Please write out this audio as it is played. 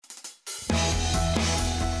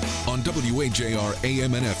On WAJR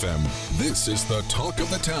AM and FM, this is the talk of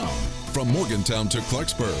the town. From Morgantown to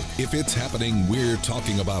Clarksburg, if it's happening, we're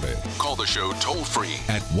talking about it. Call the show toll-free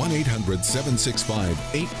at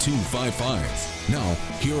 1-800-765-8255. Now,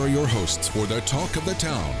 here are your hosts for the talk of the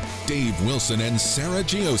town, Dave Wilson and Sarah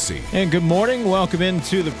Giosi. And good morning. Welcome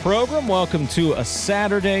into the program. Welcome to a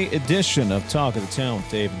Saturday edition of Talk of the Town with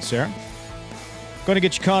Dave and Sarah. Going to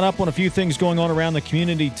get you caught up on a few things going on around the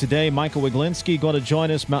community today. Michael Wiglinski going to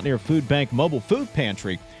join us. Mountaineer Food Bank Mobile Food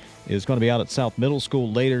Pantry is going to be out at South Middle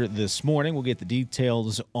School later this morning. We'll get the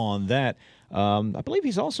details on that. I believe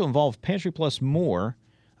he's also involved with Pantry Plus More.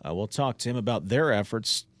 We'll talk to him about their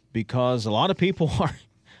efforts because a lot of people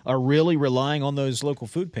are really relying on those local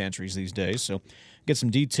food pantries these days. So get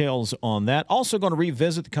some details on that. Also going to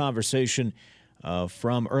revisit the conversation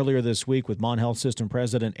from earlier this week with Mon Health System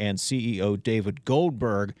President and CEO David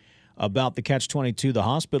Goldberg about the catch-22 the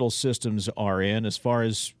hospital systems are in as far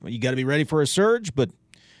as you got to be ready for a surge, but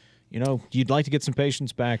you know, you'd like to get some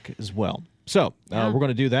patients back as well. So we're going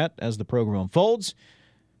to do that as the program unfolds.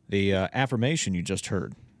 The affirmation you just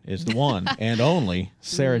heard is the one and only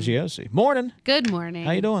Sarah Giosi. Morning. Good morning.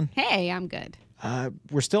 How you doing? Hey, I'm good.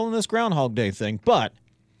 We're still in this Groundhog Day thing, but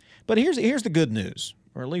here's the good news,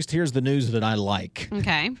 or at least here's the news that I like.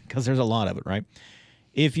 Okay. Because there's a lot of it, right?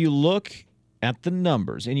 If you look at the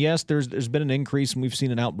numbers, and yes, there's been an increase, and we've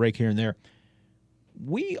seen an outbreak here and there.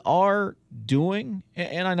 We are doing,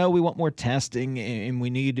 and I know we want more testing, and we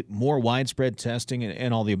need more widespread testing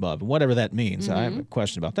and all the above, and whatever that means. I have a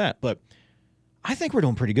question about that. But I think we're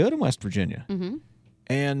doing pretty good in West Virginia. Mm-hmm.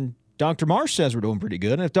 And Dr. Marsh says we're doing pretty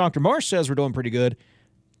good. And if Dr. Marsh says we're doing pretty good,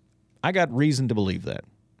 I got reason to believe that.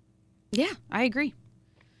 Yeah, I agree.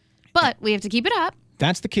 But we have to keep it up.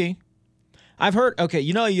 That's the key. I've heard,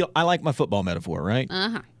 I like my football metaphor, right?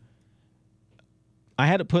 Uh-huh. I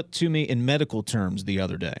had it put to me in medical terms the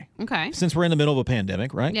other day. Okay. Since we're in the middle of a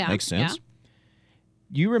pandemic, right? Yeah. Makes sense. Yeah.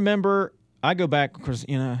 You remember, I go back, because,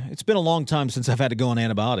 it's been a long time since I've had to go on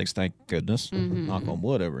antibiotics, thank goodness. Mm-hmm. Knock on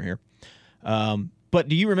wood over here. But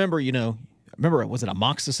do you remember, was it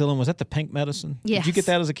amoxicillin? Was that the pink medicine? Yes. Did you get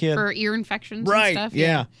that as a kid? For ear infections right. and stuff?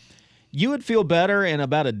 Yeah. You would feel better in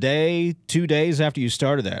about a day, 2 days after you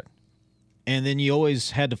started that. And then you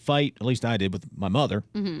always had to fight, at least I did with my mother,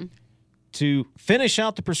 to finish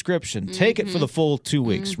out the prescription, take it for the full 2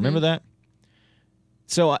 weeks. Remember that?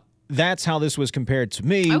 So that's how this was compared to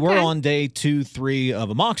me. Okay. We're on day 2, 3 of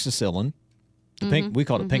amoxicillin. The pink, we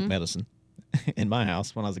called it pink medicine in my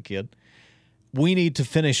house when I was a kid. We need to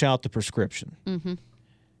finish out the prescription.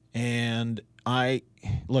 And I'm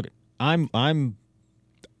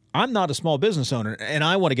not a small business owner, and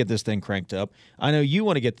I want to get this thing cranked up. I know you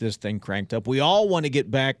want to get this thing cranked up. We all want to get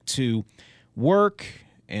back to work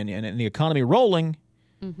and the economy rolling,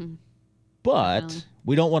 but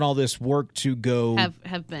we don't want all this work to go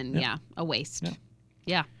have been a waste.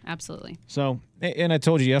 Yeah, absolutely. So, and I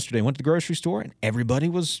told you yesterday, I went to the grocery store and everybody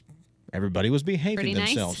was behaving Pretty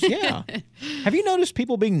themselves. nice. Yeah. Have you noticed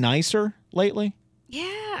people being nicer lately?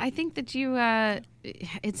 Yeah, I think that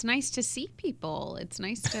it's nice to see people. It's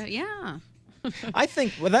nice to, I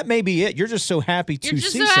think, that may be it. You're just so happy to see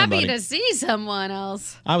somebody. You're just so happy to see someone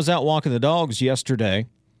else. I was out walking the dogs yesterday,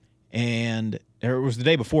 or it was the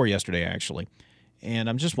day before yesterday, actually. And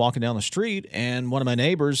I'm just walking down the street, and one of my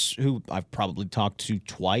neighbors, who I've probably talked to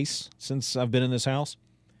twice since I've been in this house,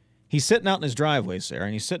 he's sitting out in his driveway, Sarah,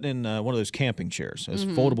 and he's sitting in one of those camping chairs, those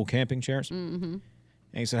foldable camping chairs. And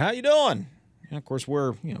he said, "How you doing?" And of course,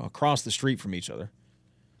 we're across the street from each other.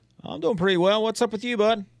 "I'm doing pretty well. What's up with you,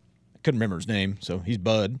 bud?" I couldn't remember his name, so he's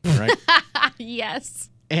Bud, right? Yes.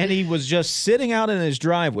 And he was just sitting out in his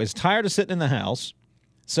driveway. He's tired of sitting in the house.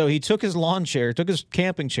 So he took his lawn chair, took his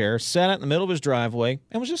camping chair, sat out in the middle of his driveway,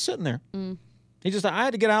 and was just sitting there. I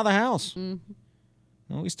had to get out of the house. Well,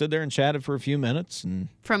 we stood there and chatted for a few minutes. And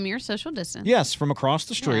from your social distance. Yes, from across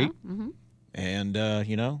the street. Yeah. And,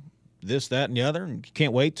 this, that, and the other. And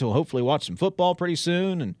can't wait till hopefully watch some football pretty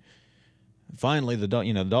soon. And finally, the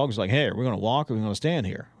dog's like, "Hey, are we going to walk or are we going to stand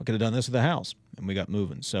here? I could have done this at the house." And we got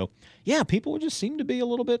moving. So, yeah, people just seem to be a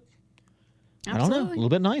little bit, Absolutely. I don't know, a little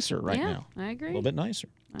bit nicer right now. I agree. A little bit nicer.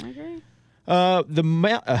 I agree. What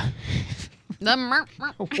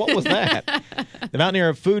was that? The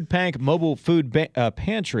Mountaineer Food Bank Mobile Food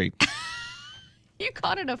Pantry. You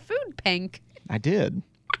called it a food pank. I did.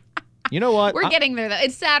 You know what? We're getting there, though.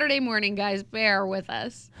 It's Saturday morning, guys. Bear with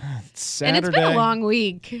us. It's Saturday. And it's been a long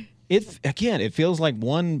week. It feels like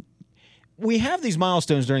we have these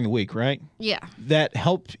milestones during the week, right? Yeah. That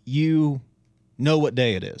help you know what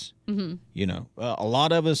day it is. You know, a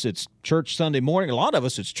lot of us, it's church Sunday morning. A lot of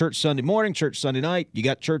us, it's church Sunday morning, church Sunday night. You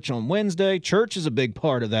got church on Wednesday. Church is a big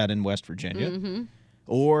part of that in West Virginia.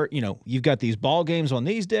 Or, you know, you've got these ball games on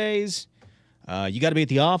these days. You got to be at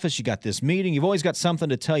the office. You got this meeting. You've always got something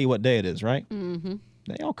to tell you what day it is, right?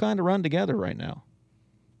 They all kind of run together right now.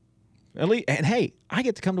 At least, and hey, I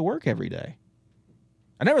get to come to work every day.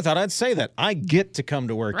 I never thought I'd say that. I get to come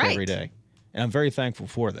to work every day. And I'm very thankful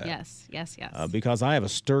for that. Yes. Because I have a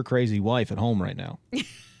stir-crazy wife at home right now.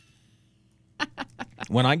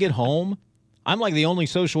 When I get home, I'm like the only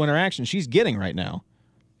social interaction she's getting right now,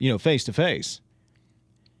 you know, face-to-face.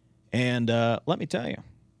 And let me tell you,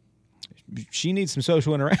 she needs some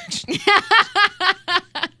social interaction.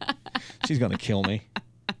 She's going to kill me.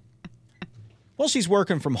 Well, she's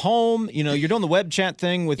working from home. You know, you're doing the web chat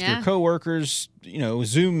thing with your coworkers, you know,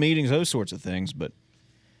 Zoom meetings, those sorts of things. But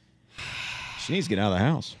she needs to get out of the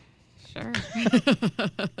house. Sure.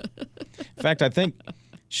 In fact, I think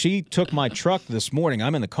she took my truck this morning.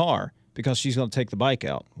 I'm in the car because she's going to take the bike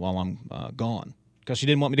out while I'm gone because she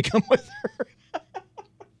didn't want me to come with her.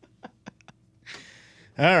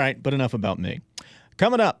 All right, but enough about me.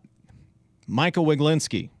 Coming up, Michael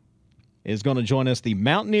Wiglinski is going to join us, the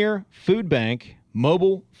Mountaineer Food Bank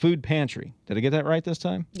Mobile Food Pantry. Did I get that right this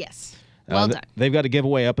time? Yes. Well done. They've got a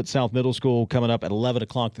giveaway up at South Middle School coming up at 11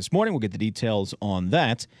 o'clock this morning. We'll get the details on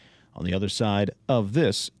that on the other side of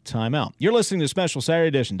this timeout. You're listening to Special Saturday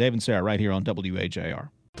Edition. Dave and Sarah right here on WAJR.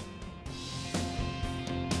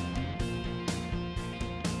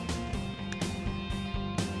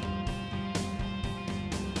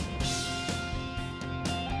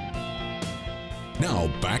 Now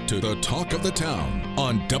back to the Talk of the Town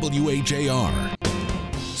on WAJR.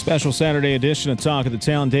 Special Saturday edition of Talk of the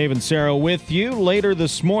Town. Dave and Sarah with you later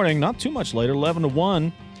this morning. Not too much later, 11 to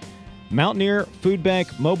 1. Mountaineer Food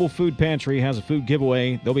Bank Mobile Food Pantry has a food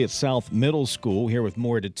giveaway. They'll be at South Middle School. Here with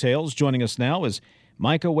more details. Joining us now is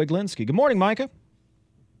Micah Wiglinski. Good morning, Micah.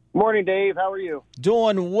 Morning, Dave. How are you?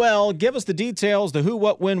 Doing well. Give us the details, the who,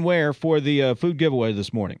 what, when, where for the food giveaway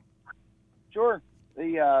this morning. Sure.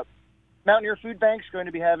 The Mountaineer Food Bank is going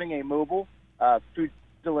to be having a mobile food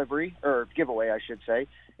delivery, or giveaway, I should say.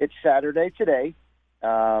 It's Saturday today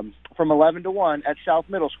from 11 to 1 at South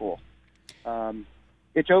Middle School.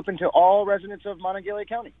 It's open to all residents of Monongalia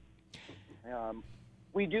County.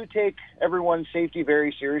 We do take everyone's safety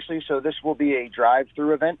very seriously, so this will be a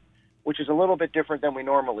drive-through event, which is a little bit different than we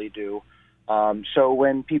normally do. So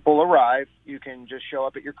when people arrive, you can just show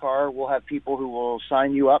up at your car. We'll have people who will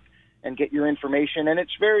sign you up and get your information. And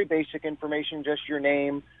it's very basic information, just your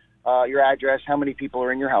name, your address, how many people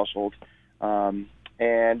are in your household.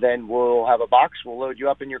 And then we'll have a box. We'll load you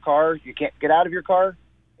up in your car. You can't get out of your car.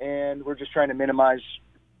 And we're just trying to minimize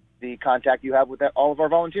the contact you have with all of our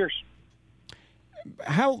volunteers.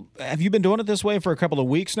 How have you been doing it this way for a couple of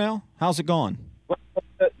weeks now? How's it gone? Well,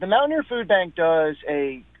 the Mountaineer Food Bank does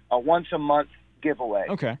a once-a-month giveaway.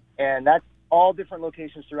 Okay. And that's all different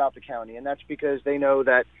locations throughout the county. And that's because they know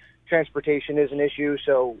that transportation is an issue.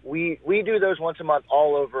 So we do those once a month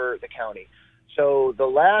all over the county. So the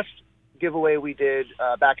last giveaway we did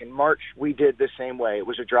back in March, we did the same way. It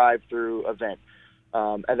was a drive-through event.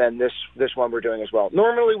 And then this one we're doing as well.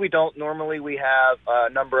 Normally we don't. Normally we have a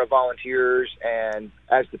number of volunteers, and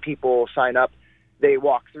as the people sign up, they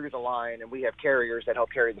walk through the line, and we have carriers that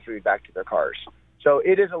help carry the food back to their cars. So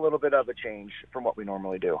it is a little bit of a change from what we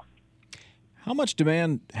normally do. How much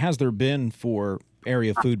demand has there been for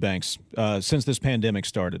area food banks since this pandemic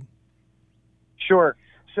started? Sure.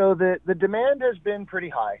 So the demand has been pretty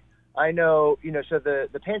high. I know, so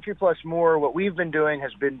the Pantry Plus More, what we've been doing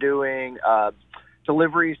has been doing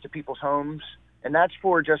deliveries to people's homes, and that's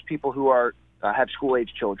for just people who are have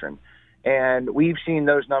school-age children. And we've seen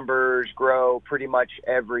those numbers grow pretty much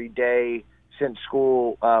every day since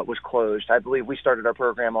school was closed. I believe we started our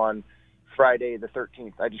program on Friday the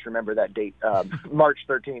 13th. I just remember that date, March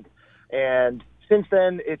 13th. And since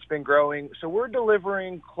then, it's been growing. So we're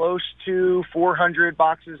delivering close to 400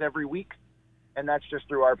 boxes every week, and that's just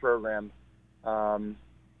through our program. And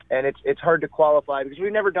it's hard to qualify because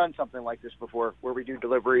we've never done something like this before where we do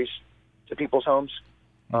deliveries to people's homes.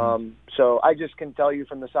 So I just can tell you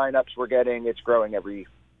from the sign-ups we're getting, it's growing every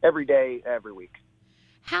day, every week.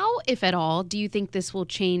 How, if at all, do you think this will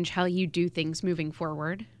change how you do things moving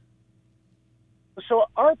forward? So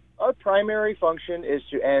our primary function is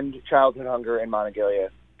to end childhood hunger in Monongalia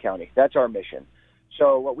County. That's our mission.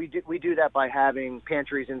 So what we do that by having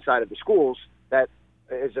pantries inside of the schools that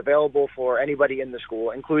is available for anybody in the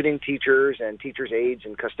school, including teachers and teachers' aides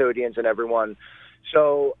and custodians and everyone.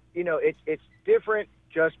 So, it's different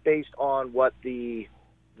just based on what the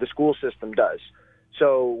the school system does.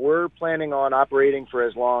 So we're planning on operating for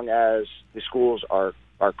as long as the schools are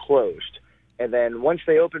closed. And then once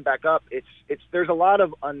they open back up, there's a lot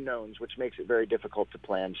of unknowns, which makes it very difficult to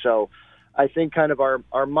plan. So I think kind of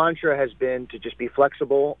our mantra has been to just be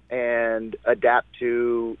flexible and adapt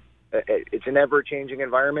to it's an ever-changing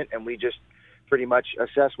environment, and we just pretty much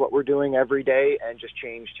assess what we're doing every day and just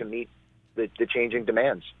change to meet the changing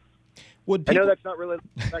demands. I know that's not really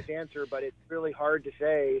the correct answer, but it's really hard to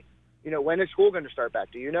say, when is school going to start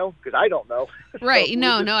back? Do you know? Because I don't know. Right.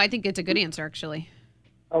 So no, I think it's a good answer, actually.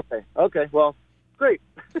 Okay. Well, great.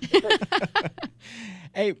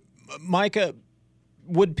 Hey, Micah,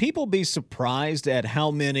 would people be surprised at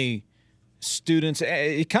how many students,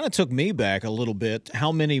 it kind of took me back a little bit,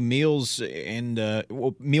 how many meals and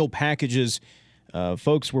meal packages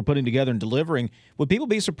folks were putting together and delivering? Would people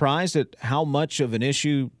be surprised at how much of an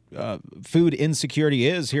issue food insecurity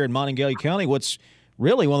is here in Monongalia County, what's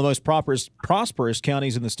really one of the most prosperous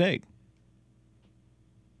counties in the state?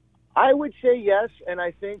 I would say yes, and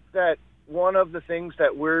I think that one of the things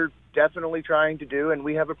that we're definitely trying to do, and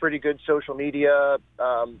we have a pretty good social media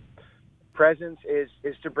presence, is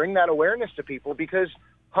to bring that awareness to people, because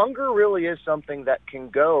hunger really is something that can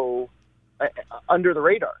go under the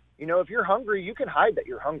radar. If you're hungry, you can hide that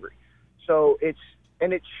you're hungry. So it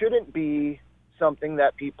shouldn't be something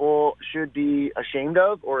that people should be ashamed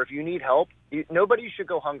of, or if you need help, nobody should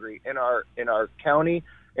go hungry in our county,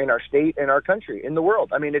 in our state, in our country, in the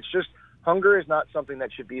world. I mean, it's just, hunger is not something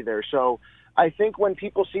that should be there. So I think when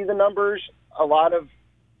people see the numbers, a lot of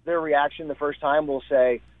their reaction the first time will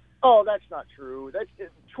say, oh, that's not true. That's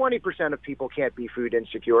 20% of people can't be food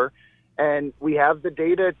insecure. And we have the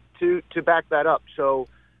data to back that up. So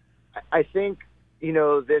I think,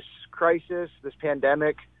 this crisis, this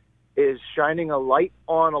pandemic is shining a light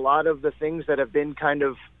on a lot of the things that have been kind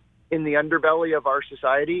of in the underbelly of our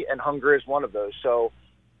society, and hunger is one of those. So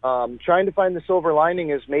trying to find the silver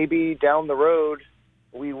lining is maybe down the road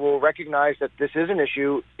we will recognize that this is an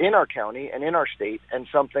issue in our county and in our state, and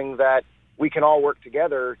something that we can all work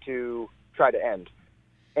together to try to end.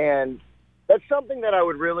 And that's something that I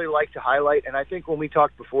would really like to highlight. And I think when we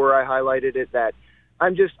talked before, I highlighted it, that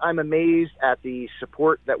I'm amazed at the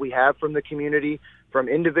support that we have from the community, from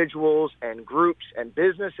individuals and groups and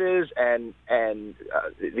businesses and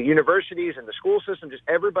the universities and the school system. Just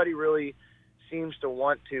everybody really seems to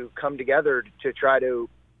want to come together to try to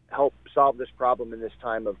help solve this problem in this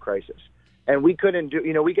time of crisis. And we couldn't do,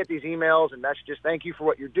 we get these emails and messages, thank you for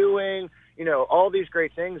what you're doing, all these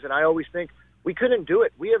great things. And I always think we couldn't do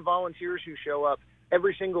it. We have volunteers who show up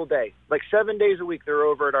every single day, like 7 days a week. They're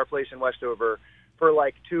over at our place in Westover for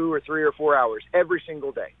like 2 or 3 or 4 hours every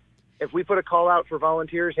single day. If we put a call out for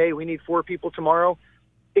volunteers, hey, we need 4 people tomorrow,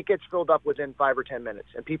 it gets filled up within 5 or 10 minutes.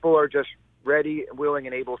 And people are just ready, willing,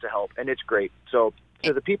 and able to help. And it's great. So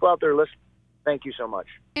to the people out there listening, thank you so much.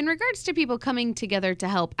 In regards to people coming together to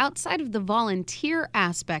help, outside of the volunteer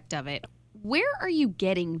aspect of it, where are you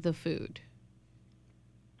getting the food?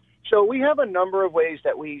 So we have a number of ways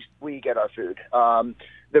that we get our food.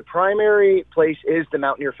 The primary place is the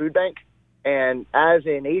Mountaineer Food Bank. And as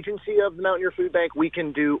an agency of the Mountaineer Food Bank, we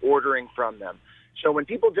can do ordering from them. So when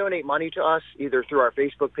people donate money to us, either through our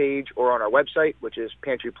Facebook page or on our website, which is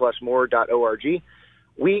pantryplusmore.org,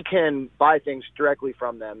 we can buy things directly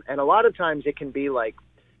from them. And a lot of times it can be like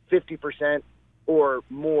 50% or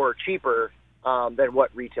more cheaper than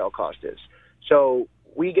what retail cost is. So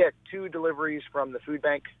we get 2 deliveries from the food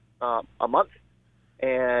bank a month.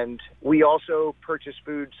 And we also purchase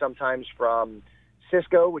food sometimes from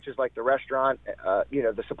Cisco, which is like the restaurant,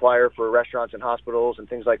 the supplier for restaurants and hospitals and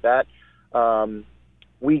things like that.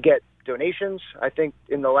 We get donations. I think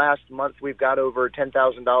in the last month we've got over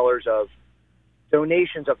 $10,000 of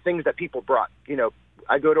donations of things that people brought.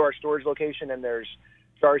 I go to our storage location and there's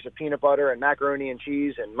jars of peanut butter and macaroni and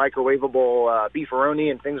cheese and microwavable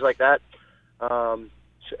beefaroni and things like that.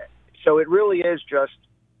 So it really is just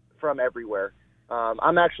from everywhere.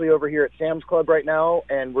 I'm actually over here at Sam's Club right now,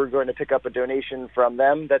 and we're going to pick up a donation from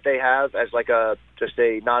them that they have as like just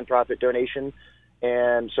a nonprofit donation.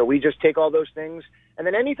 And so we just take all those things. And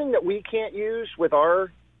then anything that we can't use with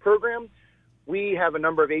our program, we have a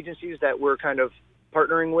number of agencies that we're kind of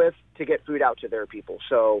partnering with to get food out to their people.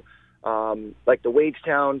 So like the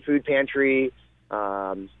Wadestown Food Pantry,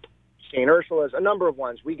 St. Ursula's, a number of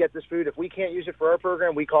ones. We get this food. If we can't use it for our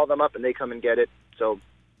program, we call them up and they come and get it. So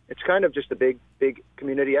it's kind of just a big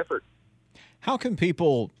community effort. How can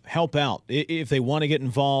people help out if they want to get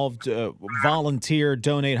involved, volunteer,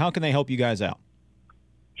 donate? How can they help you guys out?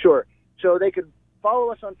 Sure. So they could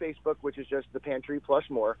follow us on Facebook, which is just the Pantry Plus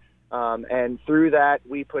More. And through that,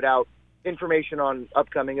 we put out information on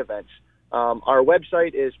upcoming events. Our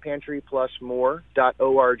website is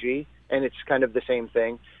pantryplusmore.org, and it's kind of the same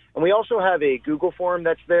thing. And we also have a Google form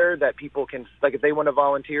that's there that people can, like if they want to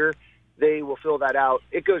volunteer, they will fill that out.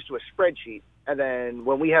 It goes to a spreadsheet, and then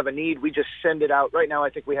when we have a need, we just send it out. Right now, I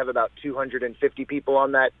think we have about 250 people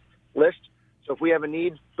on that list. So if we have a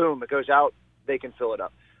need, boom, it goes out. They can fill it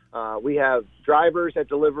up. We have drivers that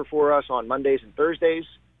deliver for us on Mondays and Thursdays.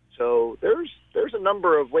 So there's a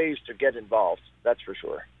number of ways to get involved, that's for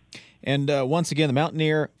sure. And once again, the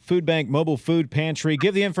Mountaineer Food Bank Mobile Food Pantry.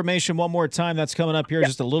 Give the information one more time. That's coming up here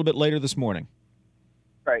just a little bit later this morning.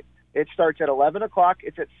 Right. It starts at 11 o'clock.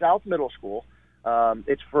 It's at South Middle School.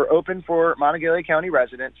 It's open for Monongalia County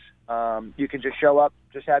residents. You can just show up,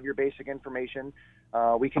 just have your basic information.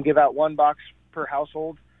 We can give out 1 box per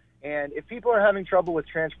household. And if people are having trouble with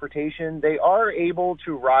transportation, they are able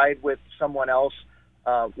to ride with someone else.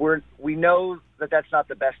 We know that that's not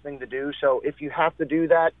the best thing to do. So if you have to do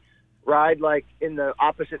that, ride like in the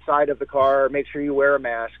opposite side of the car. Make sure you wear a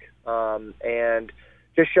mask, and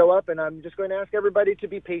just show up. And I'm just going to ask everybody to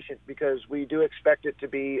be patient because we do expect it to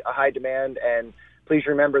be a high demand. And please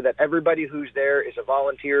remember that everybody who's there is a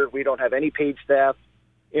volunteer. We don't have any paid staff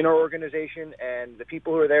in our organization, and the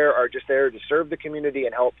people who are there are just there to serve the community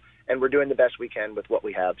and help. And we're doing the best we can with what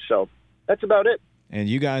we have. So that's about it. And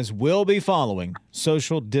you guys will be following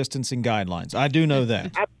social distancing guidelines. I do know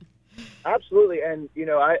that. Absolutely. And, you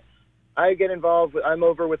know, I get involved. I'm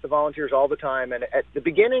over with the volunteers all the time. And at the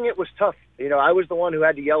beginning, it was tough. You know, I was the one who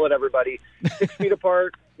had to yell at everybody, 6 feet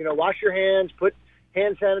apart, you know, wash your hands, put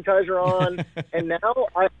hand sanitizer on. And now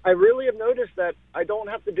I really have noticed that I don't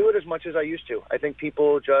have to do it as much as I used to. I think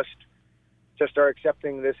people just are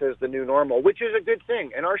accepting this as the new normal, which is a good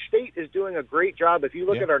thing. And our state is doing a great job. If you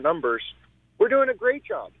look at our numbers, we're doing a great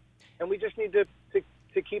job. And we just need to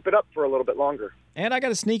keep it up for a little bit longer. And I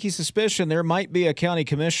got a sneaky suspicion there might be a county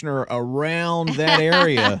commissioner around that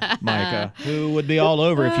area, Micah, who would be all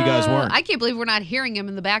over if you guys weren't. I can't believe we're not hearing him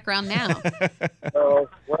in the background now.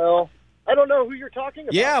 Well, I don't know who you're talking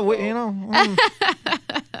about. Yeah,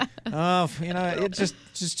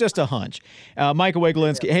 it's just a hunch. Micah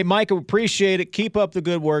Wiglinski. Hey, Micah, appreciate it. Keep up the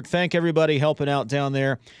good work. Thank everybody helping out down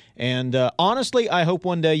there. And honestly, I hope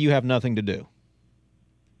one day you have nothing to do.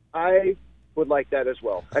 I would like that as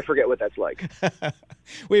well. I forget what that's like.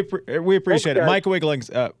 We appreciate it. Micah Wigglings.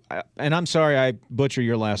 And I'm sorry I butcher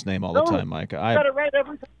your last name all the time, Micah. I got it right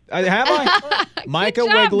every time. Have I? Micah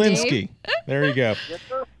Wiglinski. There you go. Yes,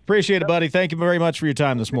 sir. Appreciate it, buddy. Thank you very much for your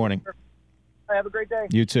time this morning. Have a great day.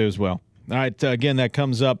 You too as well. All right, again, that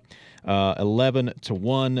comes up 11 to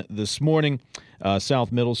 1 this morning.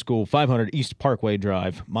 South Middle School, 500 East Parkway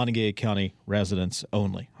Drive, Monongalia County residents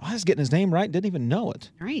only. Oh, I was getting his name right. Didn't even know it.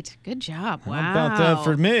 Great. Good job. Wow. How about that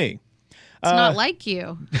for me? It's not like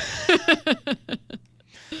you.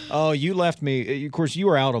 Oh, you left me. Of course, you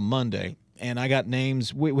were out on Monday, and I got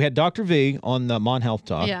names. We had Dr. V on the Mon Health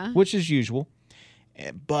Talk, which is usual,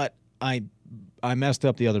 but I messed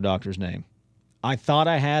up the other doctor's name. I thought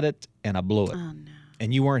I had it, and I blew it. Oh, no.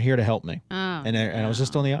 And you weren't here to help me. Oh, and I was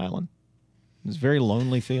just on the island. It was a very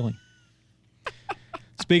lonely feeling.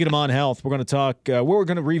 Speaking of Mon Health, we're going to talk. We're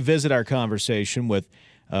going to revisit our conversation with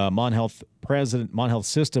Mon Health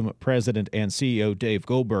System President and CEO Dave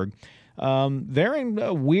Goldberg. They're in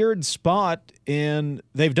a weird spot, and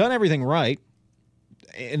they've done everything right,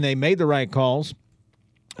 and they made the right calls,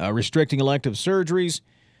 restricting elective surgeries,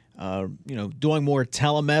 doing more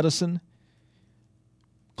telemedicine,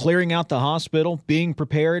 clearing out the hospital, being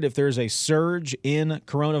prepared if there's a surge in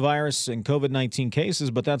coronavirus and COVID-19 cases,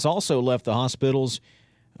 but that's also left the hospitals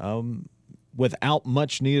without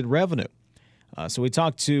much needed revenue. So we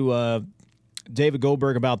talked to David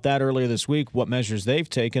Goldberg about that earlier this week, what measures they've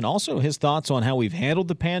taken, also his thoughts on how we've handled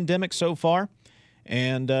the pandemic so far,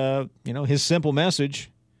 and, his simple message.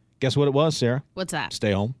 Guess what it was, Sarah? What's that?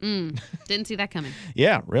 Stay home. Didn't see that coming.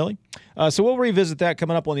 Yeah, really? So we'll revisit that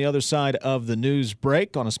coming up on the other side of the news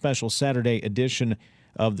break on a special Saturday edition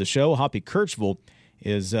of the show. Hoppy Kirchville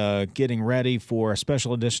is getting ready for a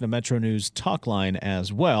special edition of Metro News Talk Line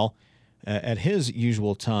as well at his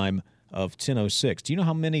usual time of 10:06. Do you know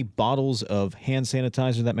how many bottles of hand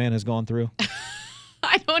sanitizer that man has gone through?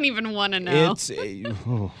 I don't even want to know.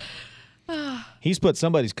 He's put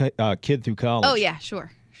somebody's kid through college. Oh, yeah,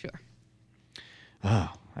 sure.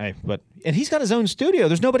 Oh, hey, and he's got his own studio.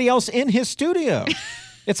 There's nobody else in his studio.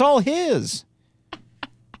 It's all his.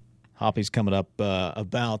 Hoppy's coming up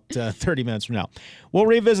about 30 minutes from now. We'll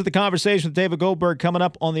revisit the conversation with David Goldberg coming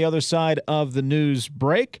up on the other side of the news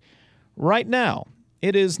break. Right now,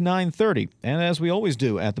 it is 9:30, and as we always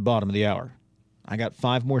do at the bottom of the hour, I got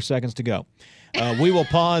 5 more seconds to go. We will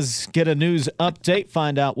pause, get a news update,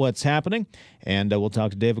 find out what's happening, and we'll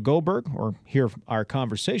talk to David Goldberg or hear our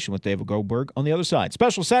conversation with David Goldberg on the other side.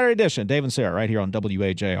 Special Saturday edition, Dave and Sarah, right here on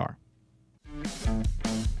WAJR.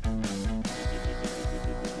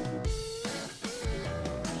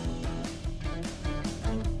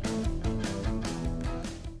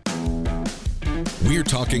 We're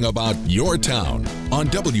talking about your town on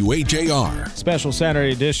WAJR. Special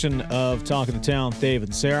Saturday edition of Talk of the Town, Dave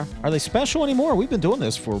and Sarah. Are they special anymore? We've been doing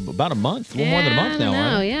this for about a month, a little more than a month now,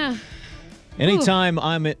 right? Yeah. Anytime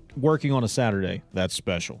I'm working on a Saturday, that's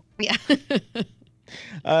special. Yeah.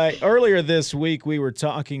 Earlier this week, we were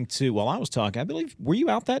talking to, I was talking, I believe, were you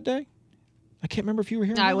out that day? I can't remember if you were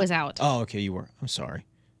here. I was out. Oh, okay, you were. I'm sorry.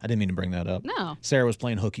 I didn't mean to bring that up. No. Sarah was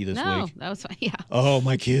playing hooky this week. No, that was fine. Yeah. Oh,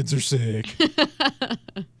 my kids are sick.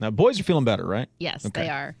 Now, boys are feeling better, right? Yes, Okay. they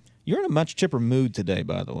are. You're in a much chipper mood today,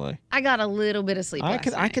 by the way. I got a little bit of sleep last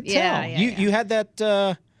I night. could tell. Yeah, You had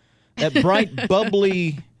that bright,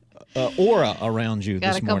 bubbly aura around you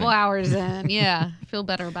got this a couple morning. hours in. Yeah, feel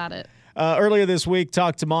better about it. Earlier this week,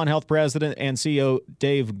 talked to Mon Health President and CEO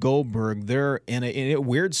Dave Goldberg. They're in a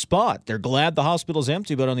weird spot. They're glad the hospital's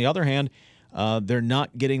empty, but on the other hand, they're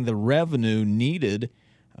not getting the revenue needed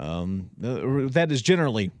that is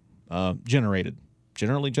generally generated.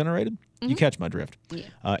 Generally generated? Mm-hmm. You catch my drift.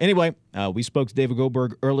 Yeah. Anyway, we spoke to David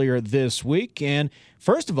Goldberg earlier this week, and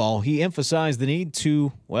first of all, he emphasized the need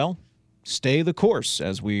to, stay the course,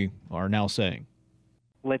 as we are now saying.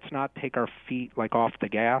 Let's not take our feet off the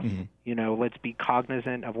gas. Mm-hmm. Let's be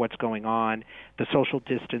cognizant of what's going on. The social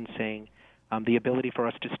distancing, the ability for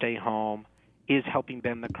us to stay home is helping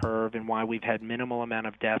bend the curve, and why we've had minimal amount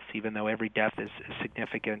of deaths, even though every death is a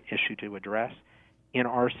significant issue to address in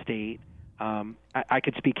our state. I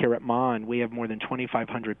could speak here at Mon. We have more than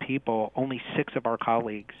 2,500 people. Only 6 of our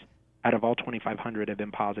colleagues out of all 2,500 have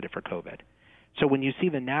been positive for COVID. So when you see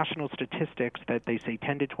the national statistics that they say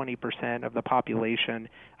 10 to 20% of the population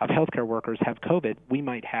of healthcare workers have COVID, we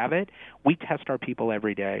might have it. We test our people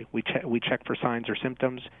every day. We check for signs or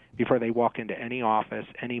symptoms before they walk into any office,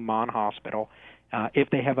 any Mon hospital. If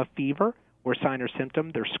they have a fever or sign or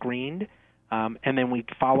symptom, they're screened, and then we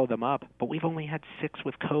follow them up. But we've only had 6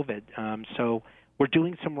 with COVID. So we're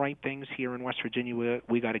doing some right things here in West Virginia.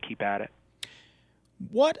 We got to keep at it.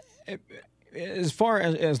 What... As far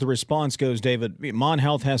as the response goes, David, Mon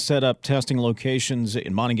Health has set up testing locations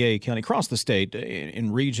in Montague County, across the state,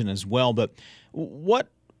 in region as well. But what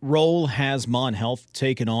role has Mon Health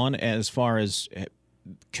taken on as far as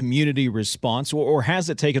community response, or has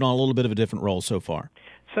it taken on a little bit of a different role so far?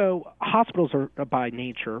 So hospitals are, by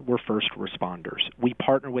nature, we're first responders. We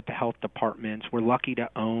partner with the health departments. We're lucky to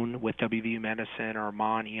own with WVU Medicine or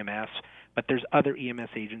Mon EMS, but there's other EMS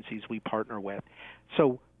agencies we partner with.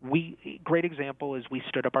 So great example is we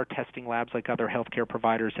stood up our testing labs like other healthcare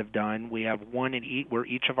providers have done. We have one in where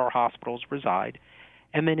each of our hospitals reside.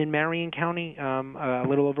 And then in Marion County, a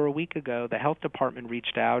little over a week ago, the health department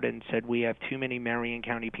reached out and said we have too many Marion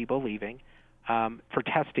County people leaving for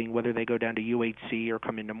testing, whether they go down to UHC or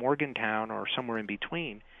come into Morgantown or somewhere in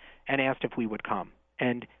between, and asked if we would come.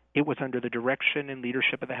 And it was under the direction and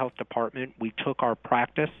leadership of the health department. We took our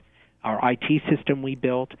practice, our IT system we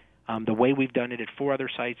built, the way we've done it at 4 other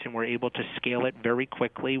sites, and we're able to scale it very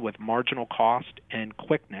quickly with marginal cost and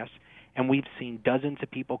quickness. And we've seen dozens of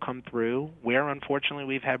people come through where, unfortunately,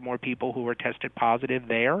 we've had more people who were tested positive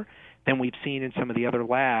there than we've seen in some of the other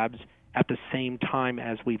labs at the same time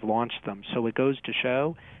as we've launched them. So it goes to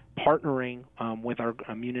show partnering with our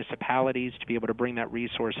municipalities to be able to bring that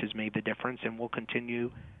resource has made the difference, and we'll continue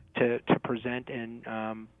to present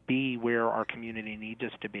and be where our community needs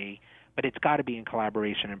us to be. But it's got to be in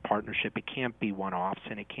collaboration and partnership. It can't be one-offs,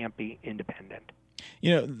 and it can't be independent.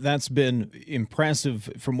 That's been impressive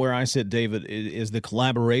from where I sit, David, is the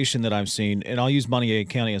collaboration that I've seen. And I'll use Montague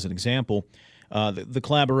County as an example. The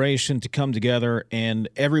collaboration to come together, and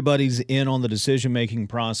everybody's in on the decision-making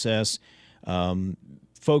process.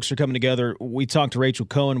 Folks are coming together. We talked to Rachel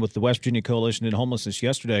Cohen with the West Virginia Coalition in Homelessness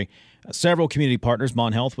yesterday. Several community partners,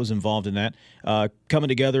 Mon Health was involved in that, coming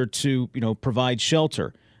together to provide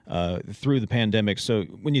shelter through the pandemic. So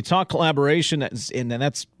when you talk collaboration, and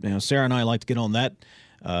that's Sarah and I like to get on that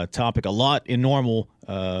topic a lot in normal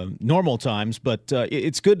times, but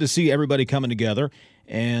it's good to see everybody coming together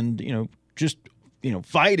and just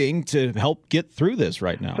fighting to help get through this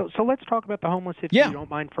right now. So let's talk about the homeless, if you don't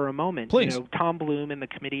mind, for a moment. Please. Tom Bloom and the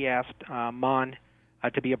committee asked Mon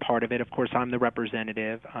to be a part of it. Of course, I'm the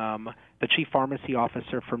representative. The chief pharmacy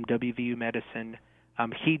officer from WVU Medicine,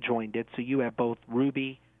 he joined it. So you have both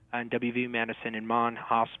Ruby and WVU Medicine and Mon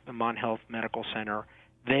Health Medical Center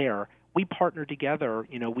there. we partnered together.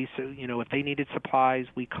 If they needed supplies,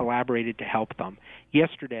 we collaborated to help them.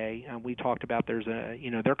 Yesterday, we talked about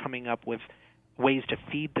they're coming up with ways to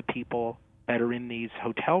feed the people that are in these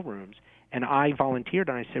hotel rooms. And I volunteered,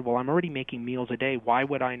 and I said, well, I'm already making meals a day. Why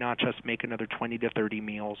would I not just make another 20 to 30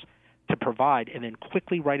 meals to provide? And then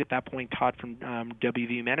quickly, right at that point, Todd from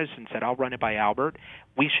WVU Medicine said, I'll run it by Albert.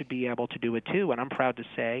 We should be able to do it too. And I'm proud to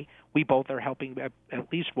say we both are helping.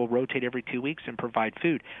 At least we'll rotate every 2 weeks and provide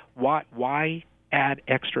food. Why add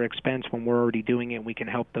extra expense when we're already doing it and we can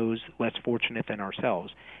help those less fortunate than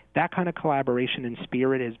ourselves? That kind of collaboration and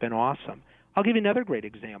spirit has been awesome. I'll give you another great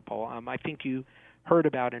example. I think you heard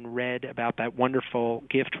about and read about that wonderful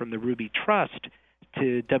gift from the Ruby Trust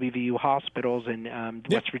to WVU hospitals and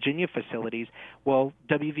West Virginia facilities. Well,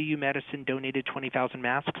 WVU Medicine donated 20,000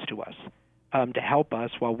 masks to us to help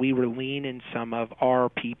us while we were lean in some of our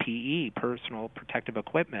PPE, personal protective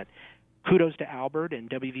equipment. Kudos to Albert and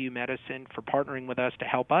WVU Medicine for partnering with us to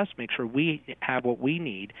help us make sure we have what we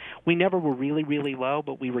need. We never were really, really low,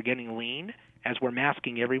 but we were getting lean as we're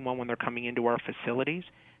masking everyone when they're coming into our facilities.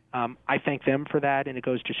 I thank them for that, and it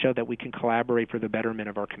goes to show that we can collaborate for the betterment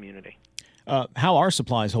of our community. How are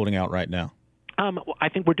supplies holding out right now? I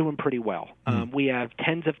think we're doing pretty well. We have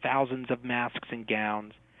tens of thousands of masks and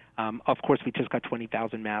gowns. Of course, we just got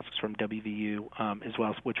 20,000 masks from WVU as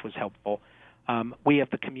well, which was helpful. We have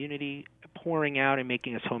the community pouring out and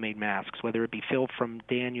making us homemade masks, whether it be Phil from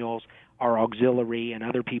Daniels, our auxiliary, and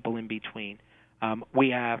other people in between. We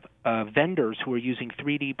have vendors who are using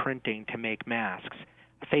 3D printing to make masks,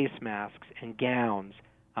 face masks, and gowns.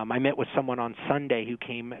 I met with someone on Sunday who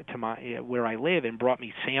came to where I live and brought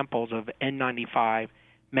me samples of N95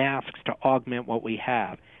 masks to augment what we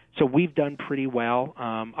have. So we've done pretty well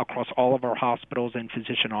across all of our hospitals and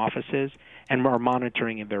physician offices, and we're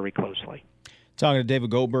monitoring it very closely. Talking to David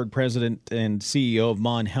Goldberg, President and CEO of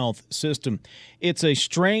Mon Health System. It's a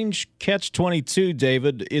strange catch-22,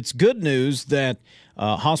 David. It's good news that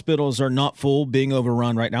hospitals are not full, being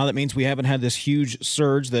overrun right now. That means we haven't had this huge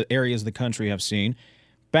surge that areas of the country have seen.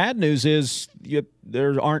 Bad news is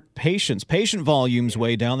there aren't patients. Patient volume's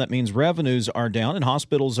way down. That means revenues are down, and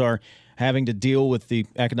hospitals are having to deal with the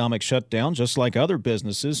economic shutdown, just like other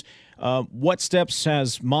businesses. What steps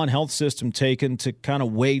has Mon Health System taken to kind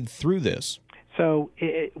of wade through this? So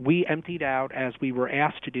we emptied out as we were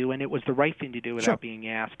asked to do, and it was the right thing to do without being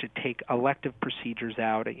asked, to take elective procedures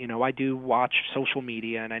out. I do watch social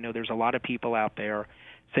media, and I know there's a lot of people out there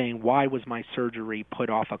saying, why was my surgery put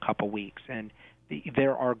off a couple weeks? And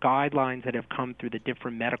there are guidelines that have come through the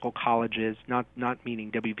different medical colleges, not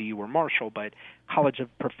meaning WVU or Marshall, but college of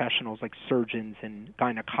professionals like surgeons and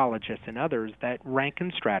gynecologists and others that rank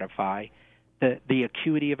and stratify the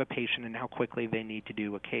acuity of a patient and how quickly they need to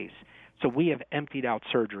do a case. So we have emptied out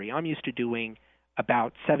surgery. I'm used to doing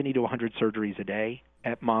about 70 to 100 surgeries a day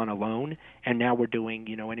at Mon alone, and now we're doing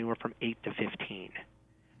anywhere from 8 to 15.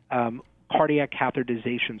 Cardiac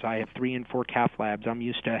catheterizations, I have 3 and 4 cath labs. I'm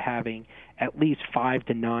used to having at least 5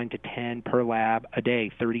 to 9 to 10 per lab a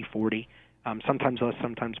day, 30, 40, sometimes less,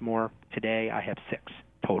 sometimes more. Today I have 6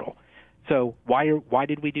 total. So why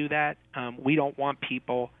did we do that? We don't want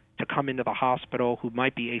people to come into the hospital who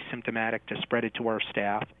might be asymptomatic to spread it to our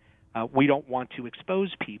staff. We don't want to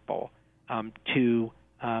expose people to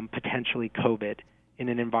potentially COVID in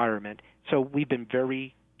an environment. So we've been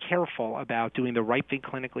very careful about doing the right thing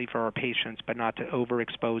clinically for our patients, but not to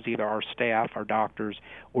overexpose either our staff, our doctors,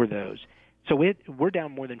 or those. So we're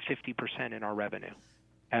down more than 50% in our revenue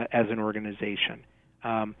as an organization.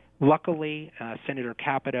 Luckily, Senator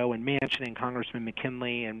Capito and Manchin and Congressman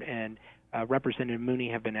McKinley and Representative Mooney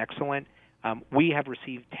have been excellent. We have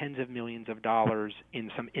received tens of millions of dollars in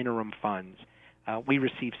some interim funds. We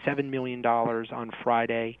received $7 million on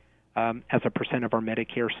Friday as a percent of our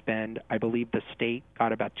Medicare spend. I believe the state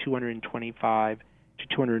got about $225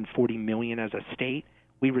 to $240 million as a state.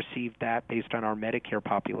 We received that based on our Medicare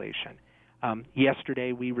population.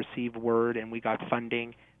 Yesterday, we received word and we got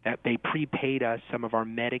funding that they prepaid us some of our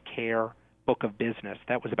Medicare book of business.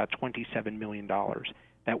 That was about $27 million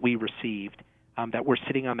that we received. That we're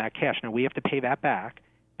sitting on that cash. Now, we have to pay that back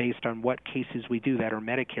based on what cases we do that are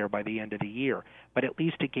Medicare by the end of the year, but at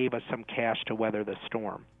least it gave us some cash to weather the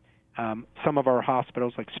storm. Some of our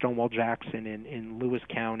hospitals, like Stonewall Jackson in Lewis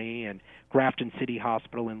County and Grafton City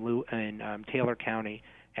Hospital in Taylor County,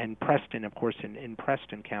 and Preston, of course, in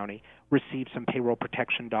Preston County, received some payroll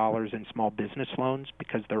protection dollars and small business loans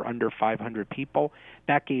because they're under 500 people.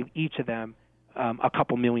 That gave each of them a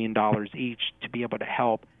couple $1 million each to be able to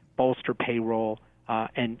help bolster payroll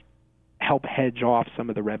and help hedge off some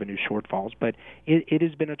of the revenue shortfalls. But it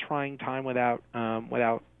has been a trying time without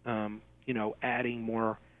adding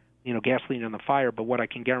more gasoline on the fire, but what I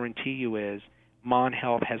can guarantee you is Mon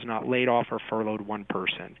Health has not laid off or furloughed one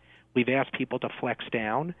person. We've asked people to flex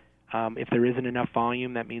down. If there isn't enough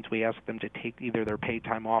volume, that means we ask them to take either their paid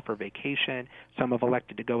time off or vacation. Some have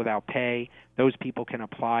elected to go without pay. Those people can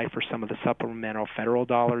apply for some of the supplemental federal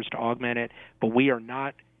dollars to augment it, but we are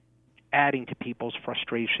not adding to people's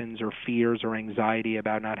frustrations or fears or anxiety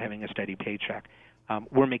about not having a steady paycheck.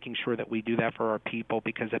 We're making sure that we do that for our people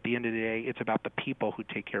because at the end of the day, it's about the people who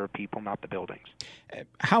take care of people, not the buildings.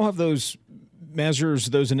 How have those measures,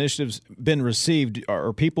 those initiatives been received?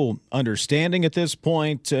 Are people understanding at this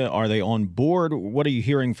point? Are they on board? What are you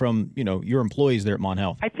hearing from your employees there at Mon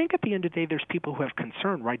Health? I think at the end of the day, there's people who have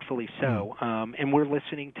concern, rightfully so, and we're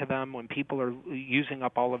listening to them when people are using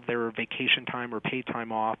up all of their vacation time or paid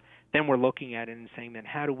time off. Then we're looking at it and saying, then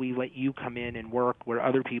how do we let you come in and work where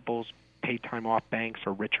other people's paid time off banks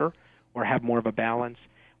are richer or have more of a balance?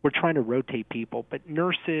 We're trying to rotate people, but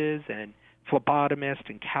nurses and phlebotomists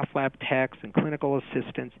and cath lab techs and clinical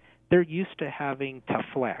assistants, they're used to having to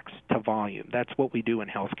flex to volume. That's what we do in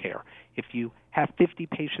healthcare. If you have 50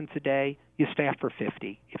 patients a day, you staff for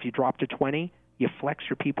 50. If you drop to 20, you flex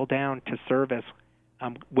your people down to service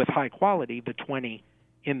with high quality the 20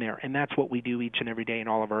 in there, and that's what we do each and every day in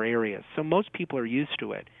all of our areas. So most people are used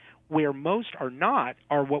to it. Where most are not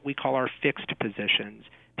are what we call our fixed positions.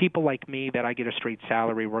 People like me that I get a straight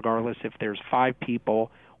salary regardless if there's 5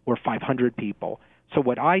 people or 500 people. So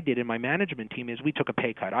what I did in my management team is we took a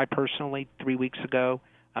pay cut. I personally, 3 weeks ago,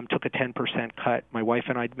 took a 10% cut. My wife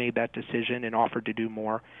and I made that decision and offered to do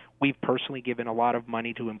more. We've personally given a lot of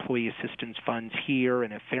money to employee assistance funds here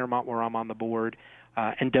and at Fairmont where I'm on the board,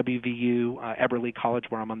 and WVU, Eberly College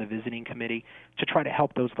where I'm on the visiting committee, to try to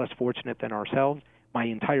help those less fortunate than ourselves. My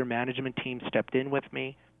entire management team stepped in with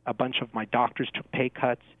me. A bunch of my doctors took pay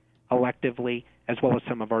cuts electively, as well as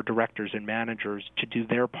some of our directors and managers to do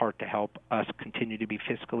their part to help us continue to be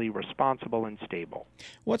fiscally responsible and stable.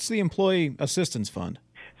 What's the Employee Assistance Fund?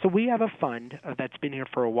 So we have a fund that's been here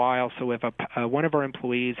for a while. So if one of our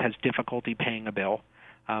employees has difficulty paying a bill,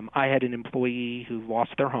 I had an employee who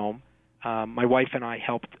lost their home. My wife and I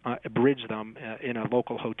helped bridge them in a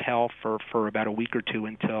local hotel for about a week or two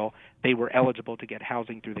until they were eligible to get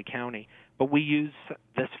housing through the county. But we use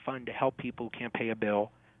this fund to help people who can't pay a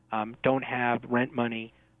bill, don't have rent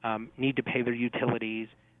money, need to pay their utilities,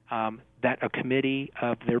 that a committee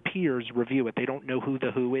of their peers review it. They don't know who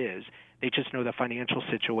the who is. They just know the financial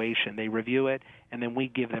situation. They review it, and then we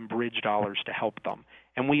give them bridge dollars to help them.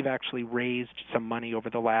 And we've actually raised some money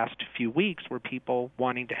over the last few weeks where people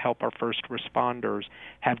wanting to help our first responders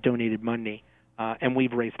have donated money, and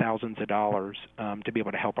we've raised thousands of dollars to be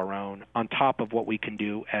able to help our own on top of what we can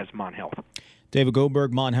do as Mon Health. David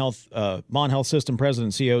Goldberg, Mon Health System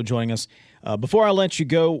President and CEO, joining us. Before I let you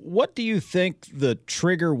go, what do you think the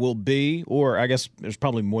trigger will be? Or I guess there's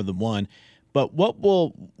probably more than one. But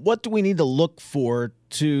what do we need to look for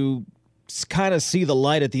to kind of see the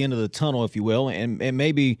light at the end of the tunnel, if you will, and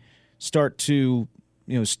maybe start to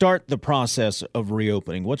start the process of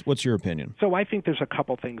reopening? What's your opinion? So I think there's a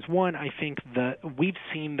couple things. One, I think we've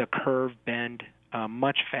seen the curve bend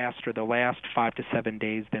much faster the last 5 to 7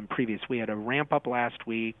 days than previous. We had a ramp up last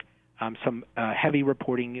week. Some heavy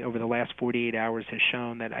reporting over the last 48 hours has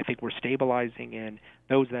shown that I think we're stabilizing in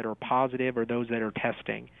those that are positive or those that are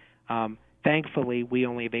testing. Thankfully, we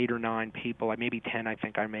only have 8 or 9 people, maybe 10, I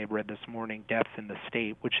think I may have read this morning, deaths in the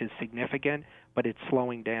state, which is significant, but it's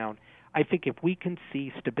slowing down. I think if we can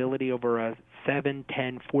see stability over a 7,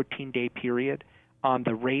 10, 14-day period on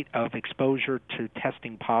the rate of exposure to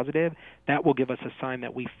testing positive, that will give us a sign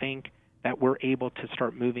that we think that we're able to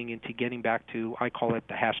start moving into getting back to, I call it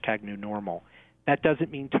the hashtag new normal. That doesn't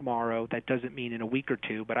mean tomorrow. That doesn't mean in a week or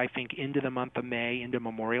two. But I think into the month of May, into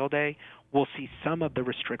Memorial Day, we'll see some of the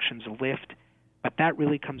restrictions lift. But that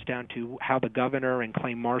really comes down to how the governor and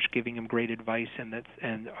Clay Marsh giving him great advice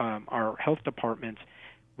and our health departments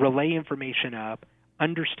relay information up,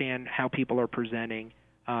 understand how people are presenting,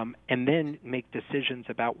 and then make decisions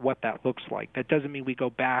about what that looks like. That doesn't mean we go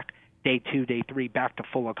back day 2, day 3, back to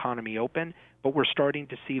full economy open, but we're starting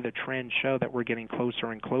to see the trend show that we're getting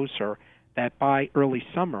closer and closer, that by early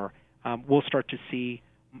summer, we'll start to see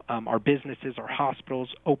our businesses, our hospitals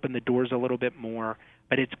open the doors a little bit more,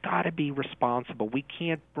 but it's got to be responsible. We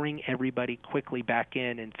can't bring everybody quickly back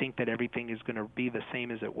in and think that everything is going to be the same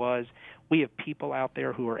as it was. We have people out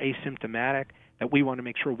there who are asymptomatic that we want to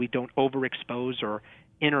make sure we don't overexpose or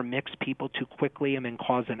intermix people too quickly and then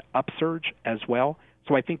cause an upsurge as well.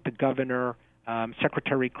 So I think the governor,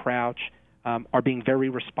 Secretary Crouch, are being very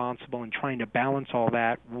responsible and trying to balance all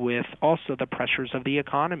that with also the pressures of the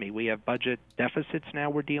economy. We have budget deficits now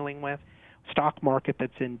we're dealing with. stock market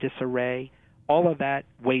that's in disarray. All of that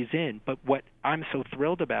weighs in. But what I'm so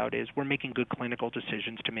thrilled about is we're making good clinical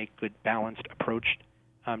decisions to make good balanced approach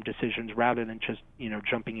decisions rather than just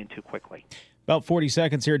jumping in too quickly. About 40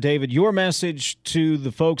 seconds here, David. Your message to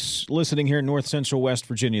the folks listening here in North Central West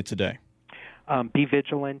Virginia today. Be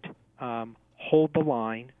vigilant. Hold the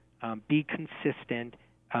line. Be consistent.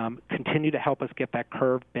 Continue to help us get that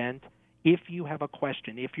curve bent. If you have a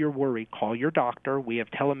question, if you're worried, call your doctor. We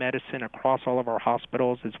have telemedicine across all of our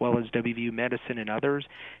hospitals as well as WVU Medicine and others.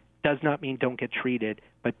 Does not mean don't get treated,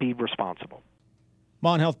 but be responsible.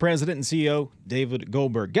 Mon Health President and CEO David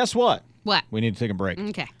Goldberg. Guess what? What? We need to take a break.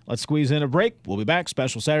 Okay. Let's squeeze in a break. We'll be back.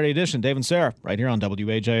 Special Saturday edition. Dave and Sarah right here on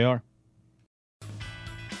WAJR.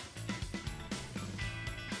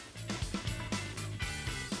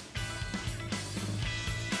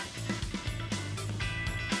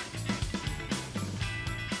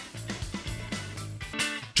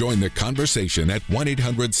 Join the conversation at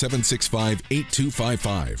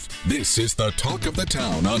 1-800-765-8255. This is the Talk of the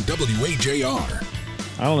Town on WAJR.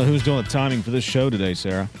 I don't know who's doing the timing for this show today,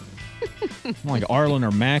 Sarah. Like Arlen or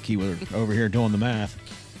Mackie were over here doing the math.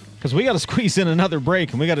 Because we got to squeeze in another break,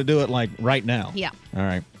 and we got to do it like right now. Yeah. All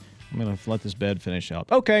right. I'm going to let this bed finish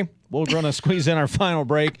out. Okay. We're going to squeeze in our final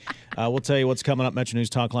break. We'll tell you what's coming up. Metro News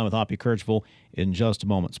Talk Line with Hoppy Kirchville in just a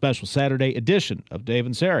moment. Special Saturday edition of Dave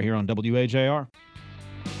and Sarah here on WAJR.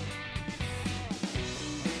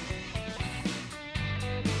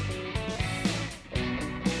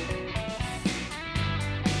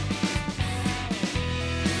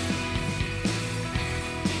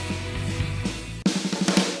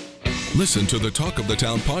 Listen to the Talk of the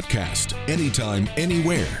Town podcast anytime,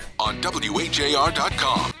 anywhere on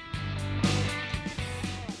WAJR.com.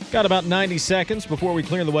 Got about 90 seconds before we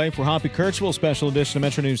clear the way for Hoppy Kirchville. Special edition of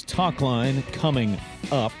Metro News Talk Line coming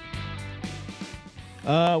up.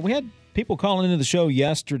 We had people calling into the show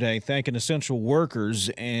yesterday thanking essential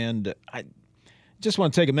workers, and I just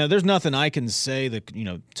want to take a minute. There's nothing I can say that,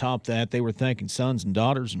 top that. They were thanking sons and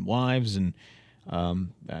daughters and wives, and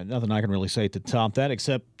nothing I can really say to top that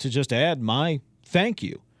except to just add my thank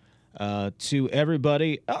you to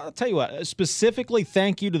everybody. I'll tell you what, specifically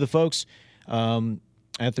thank you to the folks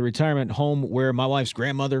at the retirement home where my wife's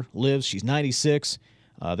grandmother lives. She's 96.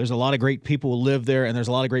 There's a lot of great people who live there, and there's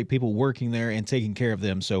a lot of great people working there and taking care of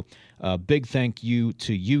them. So big thank you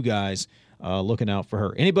to you guys looking out for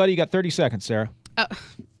her. Anybody? You got 30 seconds, Sarah.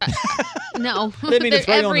 No. Didn't mean to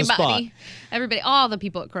throw you on the spot. Everybody, all the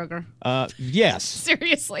people at Kroger. Yes.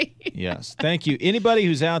 Seriously. Yes. Thank you. Anybody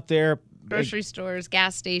who's out there. Grocery stores,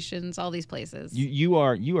 gas stations, all these places. You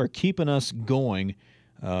are keeping us going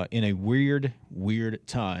in a weird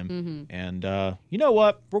time. Mm-hmm. And you know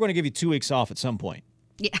what? We're going to give you 2 weeks off at some point.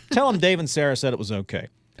 Yeah. Tell them Dave and Sarah said it was okay.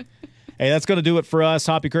 Hey, that's going to do it for us.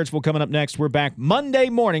 Hoppy Kirchville coming up next. We're back Monday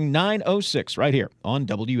morning, 9:06, right here on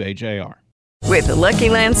WAJR. With the Lucky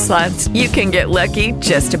Land Slots, you can get lucky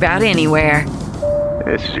just about anywhere.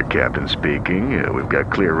 This is your captain speaking. We've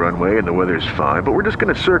got clear runway and the weather's fine, but we're just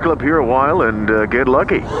going to circle up here a while and get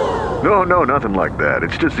lucky. No, nothing like that.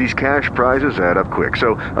 It's just these cash prizes add up quick.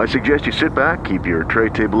 So I suggest you sit back, keep your tray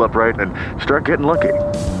table upright, and start getting lucky.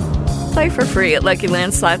 Play for free at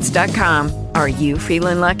LuckyLandSlots.com. Are you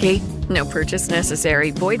feeling lucky? No purchase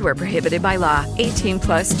necessary. Void where prohibited by law.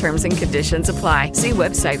 18+ terms and conditions apply. See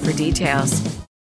website for details.